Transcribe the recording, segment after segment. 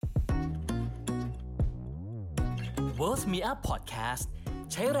World Me Up Podcast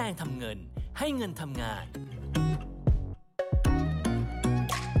ใช้แรงทำเงินให้เงินทำงาน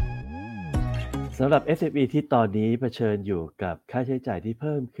สำหรับ SME ที่ตอนนี้เผชิญอยู่กับค่าใช้จ่ายที่เ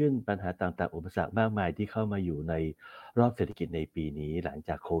พิ่มขึ้นปัญหาต่างๆอุปสรรคมากมายที่เข้ามาอยู่ในรอบเศรษฐกิจในปีนี้หลังจ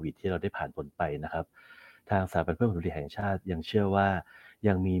ากโควิดที่เราได้ผ่านพ้นไปนะครับทางสถาบันเพื่อผลผลิตแห่งชาติยังเชื่อว่า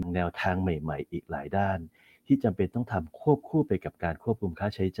ยังมีแนวทางใหม่ๆอีกหลายด้านที่จำเป็นต้องทำควบคู่ไปกับการควบคุมค่า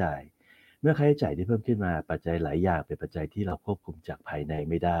ใช้จ่ายเมื่อค่าใช้จ่ายที่เพิ่มขึ้นมาปัจจัยหลายอย่างเป็นปัจจัยที่เราควบคุมจากภายใน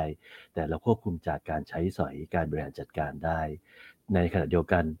ไม่ได้แต่เราควบคุมจากการใช้สอยการบริหารจัดการได้ในขณะเดียว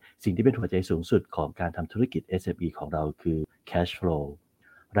กันสิ่งที่เป็นหัวใจสูงสุดของการทำธุรกิจ SME ของเราคือ cash flow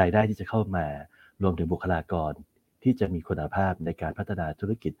รายได้ที่จะเข้ามารวมถึงบุคลากรที่จะมีคุณภาพในการพัฒนาธุ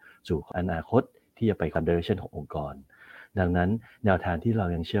รกิจสู่อนาคตที่จะไปตาม direction ขององค์กรดังนั้นแนวทางที่เรา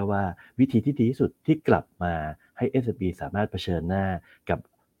ยังเชื่อว่าวิธีที่ดีที่สุดที่กลับมาให้ SME สามารถเผชิญหน้ากับ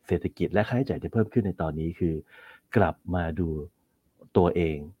เศรษฐกิจและค่าใช้จ่ายที่เพิ่มขึ้นในตอนนี้คือกลับมาดูตัวเอ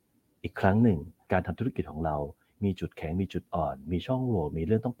งอีกครั้งหนึ่งการทำธุรกิจของเรามีจุดแข็งมีจุดอ่อนมีช่องโหว่มีเ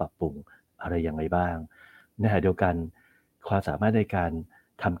รื่องต้องปรับปรุงอะไรยังไงบ้างในขณะเดียวกันความสามารถในการ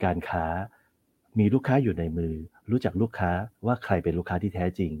ทำการค้ามีลูกค้าอยู่ในมือรู้จักลูกค้าว่าใครเป็นลูกค้าที่แท้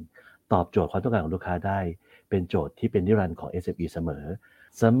จริงตอบโจทย์ความต้องการของลูกค้าได้เป็นโจทย์ที่เป็นนิรันดร์ของ SME เสมอ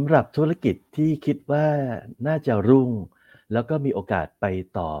สำหรับธุรกิจที่คิดว่าน่าจะรุ่งแล้วก็มีโอกาสไป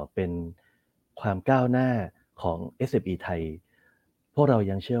ต่อเป็นความก้าวหน้าของ SME ไทยพวกเรา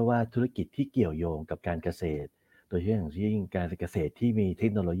ยังเชื่อว่าธุรกิจที่เกี่ยวโยงกับการเกษตรโดยเฉพาะอย่างยิ่งการเกษตรที่มีเทค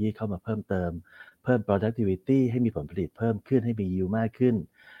โนโลยีเข้ามาเพิ่มเติมเพิ่ม productivity ให้มีผลผลิตเพิ่มขึ้นให้มี yield มากขึ้น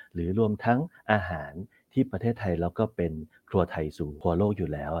หรือรวมทั้งอาหารที่ประเทศไทยแล้วก็เป็นครัวไทยสู่ครัวโลกอยู่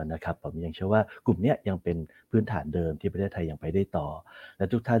แล้วนะครับผมยังเชื่อว่ากลุ่มนี้ยังเป็นพื้นฐานเดิมที่ประเทศไทยยังไปได้ต่อและ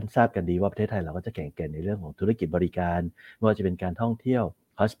ทุกท่านทราบกันดีว่าประเทศไทยเราก็จะแข่งแกร่งในเรื่องของธุรกิจบริการไม่ว่าจะเป็นการท่องเที่ยว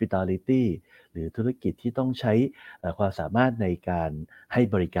hospitality หรือธุรกิจที่ต้องใช้ความสามารถในการให้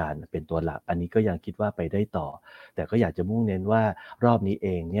บริการเป็นตัวหลักอันนี้ก็ยังคิดว่าไปได้ต่อแต่ก็อยากจะมุ่งเน้นว่ารอบนี้เอ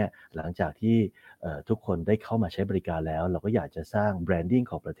งเนี่ยหลังจากที่ทุกคนได้เข้ามาใช้บริการแล้วเราก็อยากจะสร้างแบรนดิ้ง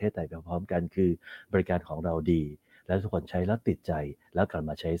ของประเทศไทยไปพร้อมกันคือบริการของเราดีและทุกคนใช้แล้วติดใจแล้วกลับ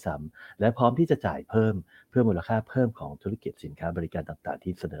มาใช้ซ้ำและพร้อมที่จะจ่ายเพิ่มเพื่อมูลค่าเพิ่มของธุรกิจสินค้าบริการต่างๆ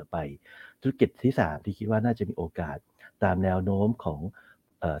ที่เสนอไปธุรกิจที่3ที่คิดว่าน่าจะมีโอกาสตามแนวโน้มของ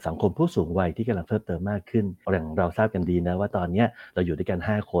สังคมผู้สูงวัยที่กำลังเพิ่มเติมมากขึ้นอย่างเราทราบกันดีนะว่าตอนนี้เราอยู่ด้วยกัน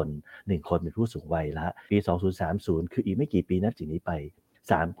5คน1คนเป็นผู้สูงวัยละปี2030คืออีกไม่กี่ปีนับจากนี้ไป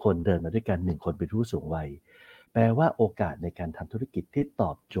3คนเดินมาด้วยกัน1คนเป็นผู้สูงวัยแปลว่าโอกาสในการทำธุรกิจที่ต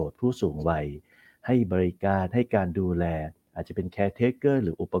อบโจทย์ผู้สูงวัยให้บริการให้การดูแลอาจจะเป็นแคร์เทคเกอร์ห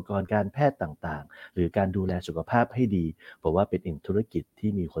รืออุปกรณ์การแพทย์ต่างๆหรือการดูแลสุขภาพให้ดีผมว่าเป็นอีกธุรกิจที่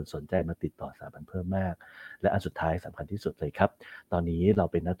มีคนสนใจมาติดต่อสถาบันเพิ่มมากและอันสุดท้ายสำคัญที่สุดเลยครับตอนนี้เรา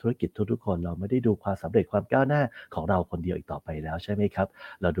เป็นนักธุรกิจทุกๆคนเราไม่ได้ดูความสำเร็จความก้าวหน้าของเราคนเดียวอีกต่อไปแล้วใช่ไหมครับ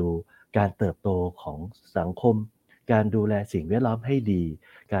เราดูการเติบโตของสังคมการดูแลสิ่งแวดล้อมให้ดี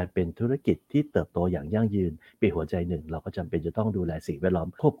การเป็นธุรกิจที่เติบโตอย่างยั่งยืนเป็นหัวใจหนึ่งเราก็จำเป็นจะต้องดูแลสิ่งแวดล้อม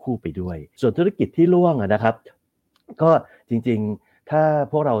ควบคู่ไปด้วยส่วนธุรกิจที่ร่วงนะครับก็จริงๆถ้า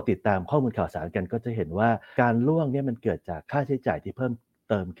พวกเราติดตามข้อมูลข่าวสารกันก็จะเห็นว่าการร่วงเนี่ยมันเกิดจากค่าใช้จ่ายที่เพิ่ม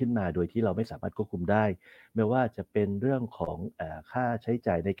เติมขึ้นมาโดยที่เราไม่สามารถควบคุมได้ไม่ว่าจะเป็นเรื่องของค่าใช้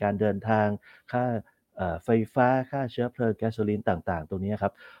จ่ายในการเดินทางค่าไฟฟ้าค่าเชื้อเพลิงแก๊สโซลีนต่างๆตรงนี้ครั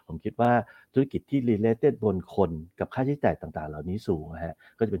บผมคิดว่าธุรกิจที่ related บนคนกับค่าใช้จ่ายต่างๆเหล่านี้สูงนะฮะ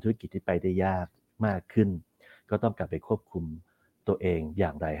ก็จะเป็นธุรกิจที่ไปได้ยากมากขึ้นก็ต้องกลับไปควบคุมตัวเองอย่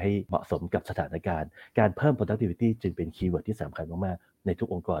างไรให้เหมาะสมกับสถานการณ์การเพิ่ม productivity จึงเป็นคีย์เวิร์ดที่สำคัญมากๆในทุก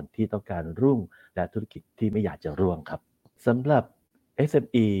องค์กรที่ต้องการรุ่งและธุรกิจที่ไม่อยากจะร่วงครับสำหรับ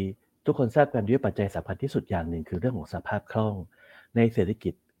SME ทุกคนทราบกันด้วยปัจจัยสำคัญที่สุดอย่างหนึ่งคือเรื่องของสภาพคล่องในเศรษฐกิ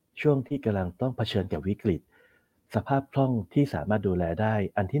จช่วงที่กำลังต้องเผชิญกับวิกฤตสภาพคล่องที่สามารถดูแลได้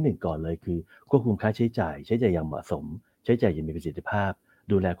อันที่หนึ่งก่อนเลยคือควบคุมค่าใช้จ่ายอย่างเหมาะสมใช้จ่ายอย่างมีประสิทธิภาพ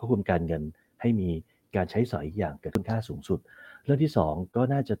ดูแลควบคุมการเงินให้มีการใช้สอยอย่างเกิดคุณค่าสูงสุดเรื่องที่2ก็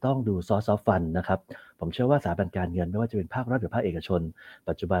น่าจะต้องดู source of fund นะครับผมเชื่อว่าสถาบันการเงินไม่ว่าจะเป็นภาครัฐหรือภาคเอกชน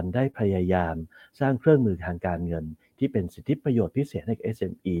ปัจจุบันได้พยายามสร้างเครื่องมือทางการเงินที่เป็นสิทธิประโยชน์พิเศษให้กับ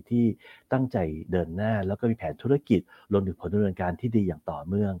SME ที่ตั้งใจเดินหน้าแล้วก็มีแผนธุรกิจรวมถึงผลดำเนินการที่ดีอย่างต่อ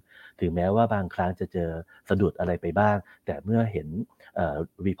เนื่องถึงแม้ว่าบางครั้งจะเจอสะดุดอะไรไปบ้างแต่เมื่อเห็น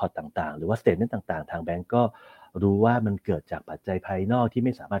รีพอร์ตต่างๆหรือว่าสเตทเมนต์ต่างๆทางแบงก์ก็รู้ว่ามันเกิดจากปัจจัยภายนอกที่ไ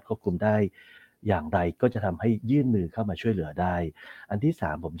ม่สามารถควบคุมได้อย่างไรก็จะทำให้ยื่นมือเข้ามาช่วยเหลือได้อันที่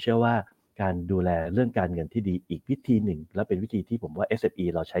3ผมเชื่อว่าการดูแลเรื่องการเงินที่ดีอีกวิธีหนึ่งและเป็นวิธีที่ผมว่า SME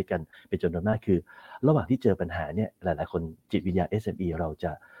เราใช้กันเป็นจำนวนมากคือระหว่างที่เจอปัญหาเนี่ยหลายๆคนจิตวิญญาณ SME เราจ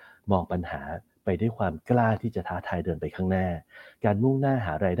ะมองปัญหาไปด้วยความกล้าที่จะท้าทายเดินไปข้างหน้าการมุ่งหน้าห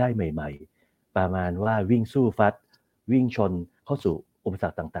ารายได้ใหม่ๆประมาณว่าวิ่งสู้ฟัด วิ่งชนเข้าสู่อุปสร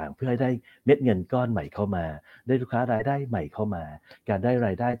รคต่างๆเพื่อให้ได้เม็ดเงินก้อนใหม่เข้ามาได้ลูกค้ารายได้ใหม่เข้ามาการได้ร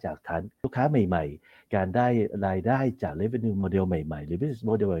ายได้จากฐานลูกค้าใหม่ๆการได้รายได้จาก revenue model ใหม่ๆหรือ business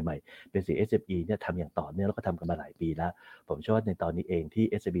model ใหม่ๆเป็นสิ่ง SME เนี่ยทำอย่างต่อเนื่องแล้วก็ทำกันมาหลายปีแล้วผมเชื่อว่าในตอนนี้เองที่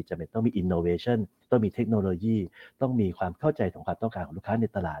SME จำเป็นต้องมี innovation ต้องมีเทคโนโลยีต้องมีความเข้าใจของความต้องการของลูกค้าใน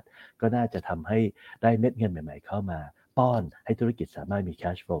ตลาดก็น่าจะทำให้ได้เม็ดเงินใหม่ๆเข้ามาป้อนให้ธุรกิจสามารถมี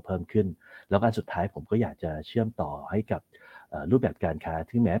cash flow เพิ่มขึ้นแล้วก็สุดท้ายผมก็อยากจะเชื่อมต่อให้กับรูปแบบการค้า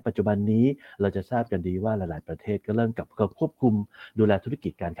ถึงแม้ปัจจุบันนี้เราจะทราบกันดีว่าหลายๆประเทศก็เริ่มกลับมาควบคุมดูแลธุรกิ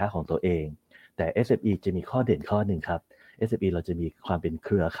จการค้าของตัวเองแต่ SME จะมีข้อเด่นข้อหนึ่งครับ SME เราจะมีความเป็นเค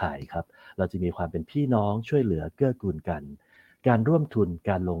รือข่ายครับเราจะมีความเป็นพี่น้องช่วยเหลือเกื้อกูลกันการร่วมทุน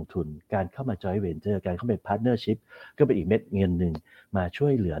การลงทุนการเข้ามา joint venture การเข้ามาเป็น partnership ก็เป็นอีกเม็ดเงินหนึ่งมาช่ว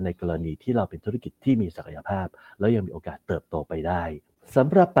ยเหลือในกรณีที่เราเป็นธุรกิจที่มีศักยภาพแล้วยังมีโอกาสเติบโตไปได้ส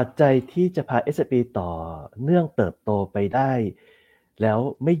ำหรับปัจจัยที่จะพา SME ต่อเนื่องเติบโตไปได้แล้ว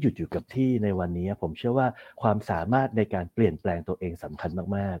ไม่หยุดอยู่กับที่ในวันนี้ผมเชื่อว่าความสามารถในการเปลี่ยนแปลงตัวเองสำคัญ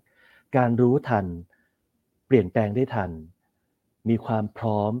มากๆการรู้ทันเปลี่ยนแปลงได้ทันมีความพ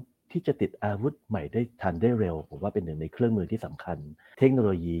ร้อมที่จะติดอาวุธใหม่ได้ทันได้เร็วผมว่าเป็นหนึ่งในเครื่องมือที่สำคัญเทคโนโ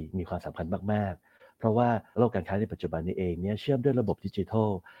ลยีมีความสำคัญมากๆเพราะว่าโลกการค้าในปัจจุบันนี้เองเนี่ยเชื่อมด้วยระบบดิจิทัล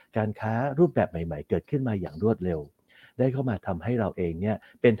การค้ารูปแบบใหม่ๆเกิดขึ้นมาอย่างรวดเร็วได้เข้ามาทำให้เราเองเนี่ย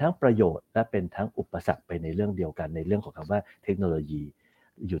เป็นทั้งประโยชน์และเป็นทั้งอุปสรรคไปในเรื่องเดียวกันในเรื่องของคำว่าเทคโนโลยี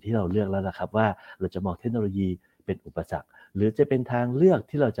อยู่ที่เราเลือกแล้วนะครับว่าเราจะมองเทคโนโลยีเป็นอุปสรรคหรือจะเป็นทางเลือก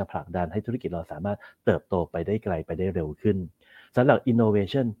ที่เราจะผลักดันให้ธุรกิจเราสามารถเติบโตไปได้ไกลไปได้เร็วขึ้นสำหรับ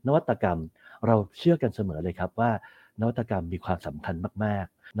innovation นวัตกรรมเราเชื่อกันเสมอเลยครับว่านวัตกรรมมีความสำคัญมาก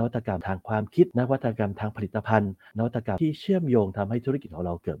ๆนวัตกรรมทางความคิดนวัตกรรมทางผลิตภัณฑ์นวัตกรรมที่เชื่อมโยงทำให้ธุรกิจของเ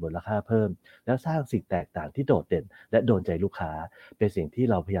ราเกิดมูลค่าเพิ่มแล้วสร้างสิ่งแตกต่างที่โดดเด่นและโดนใจลูกค้าเป็นสิ่งที่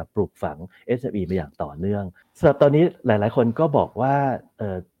เราพยายามปลูกฝัง SME มาอย่างต่อเนื่องสำหรับตอนนี้หลายๆคนก็บอกว่า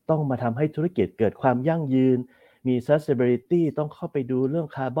ต้องมาทำให้ธุรกิจเกิดความยั่งยืนมี sustainability ต้องเข้าไปดูเรื่อง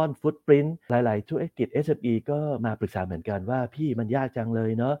carbon footprint หลายๆธุรกิจ SME ก็มาปรึกษาเหมือนกันว่าพี่มันยากจังเล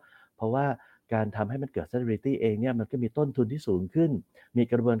ยเนาะเพราะว่าการทำให้มันเกิด sustainability เองเนี่ยมันก็มีต้นทุนที่สูงขึ้นมี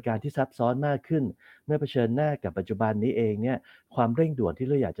กระบวนการที่ซับซ้อนมากขึ้นเมื่อเผชิญหน้ากับปัจจุบันนี้เองเนี่ยความเร่งด่วนที่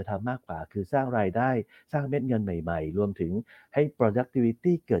เราอยากจะทำมากกว่าคือสร้างรายได้สร้างเม็ดเงินใหม่ๆรวมถึงให้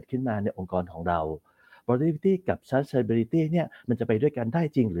productivity เกิดขึ้นมาในองค์กรของเรา productivity กับ sustainability เนี่ยมันจะไปด้วยกันได้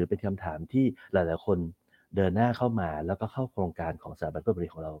จริงหรือเป็นคำถามที่หลายๆคนเดินหน้าเข้ามาแล้วก็เข้าโครงการของสถาบันเพื่อผลิต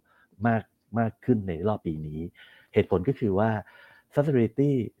ของเรามากขึ้นในรอบปีนี้เหตุผลก็คือว่า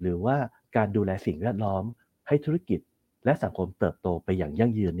sustainability หรือว่าการดูแลสิ่งแวดล้อมให้ธุรกิจและสังคมเติบโตไปอย่างยั่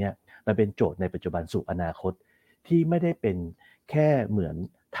งยืนเนี่ยมันเป็นโจทย์ในปัจจุบันสู่อนาคตที่ไม่ได้เป็นแค่เหมือน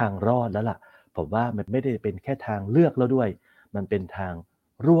ทางรอดแล้วล่ะผมว่ามันไม่ได้เป็นแค่ทางเลือกแล้วด้วยมันเป็นทาง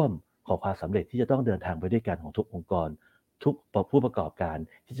ร่วมของความสำเร็จที่จะต้องเดินทางไปด้วยกันของทุกองค์กรทุกผู้ประกอบการ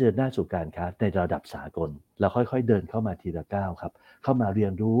ที่จะเดินหน้าสู่การค้าในระดับสากลเราค่อยๆเดินเข้ามาทีละก้าวครับเข้ามาเรีย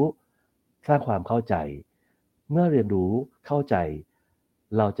นรู้สร้างความเข้าใจเมื่อเรียนรู้เข้าใจ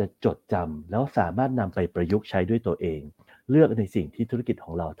เราจะจดจำแล้วสามารถนำไปประยุกต์ใช้ด้วยตัวเองเลือกในสิ่งที่ธุรกิจข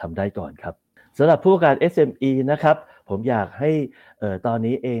องเราทำได้ก่อนครับสำหรับผู้ประกอบการ SME นะครับผมอยากให้ตอน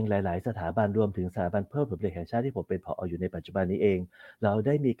นี้เองหลายๆสถาบันรวมถึงสถาบันเพิ่มผลผลิตแห่งชาติที่ผมเป็นผอ.อยู่ในปัจจุบันนี้เองเราไ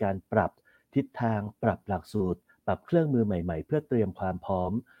ด้มีการปรับทิศทางปรับหลักสูตรปรับเครื่องมือใหม่ๆเพื่อเตรียมความพร้อ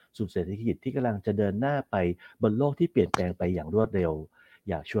มสู่เศรษฐกิจที่กำลังจะเดินหน้าไปบนโลกที่เปลี่ยนแปลงไปอย่างรวดเร็ว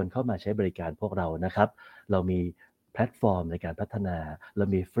อยากชวนเข้ามาใช้บริการพวกเรานะครับเรามีแพลตฟอร์มในการพัฒนาเรา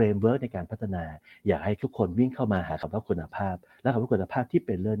มีเฟรมเวิร์กในการพัฒนาอยากให้ทุกคนวิ่งเข้ามาหาคำว่าคุณภาพและคำว่าคุณภาพที่เ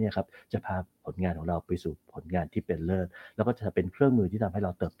ป็นเลิศเนี่ยครับจะพาผลงานของเราไปสู่ผลงานที่เป็นเลิศแล้วก็จะเป็นเครื่องมือที่ทำให้เร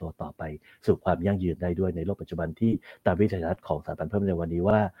าเติบโตต่อไปสู่ความยั่งยืนได้ด้วยในโลกปัจจุบันที่ตามวิสัยทัศน์ของสถาบันเพิ่มในวันนี้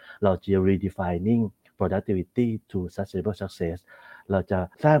ว่าเราจะ redefining productivity to sustainable success เราจะ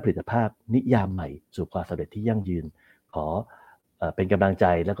สร้างผลิตภาพนิยามใหม่สู่ความสำเร็จที่ยั่งยืนขอเป็นกำลังใจ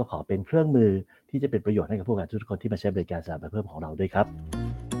แล้วก็ขอเป็นเครื่องมือที่จะเป็นประโยชน์ให้กับผู้ประกอบการทุกคนที่มาใช้บริการสถาบันเพิ่มของเราด้วยครั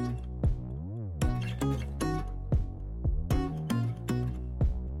บ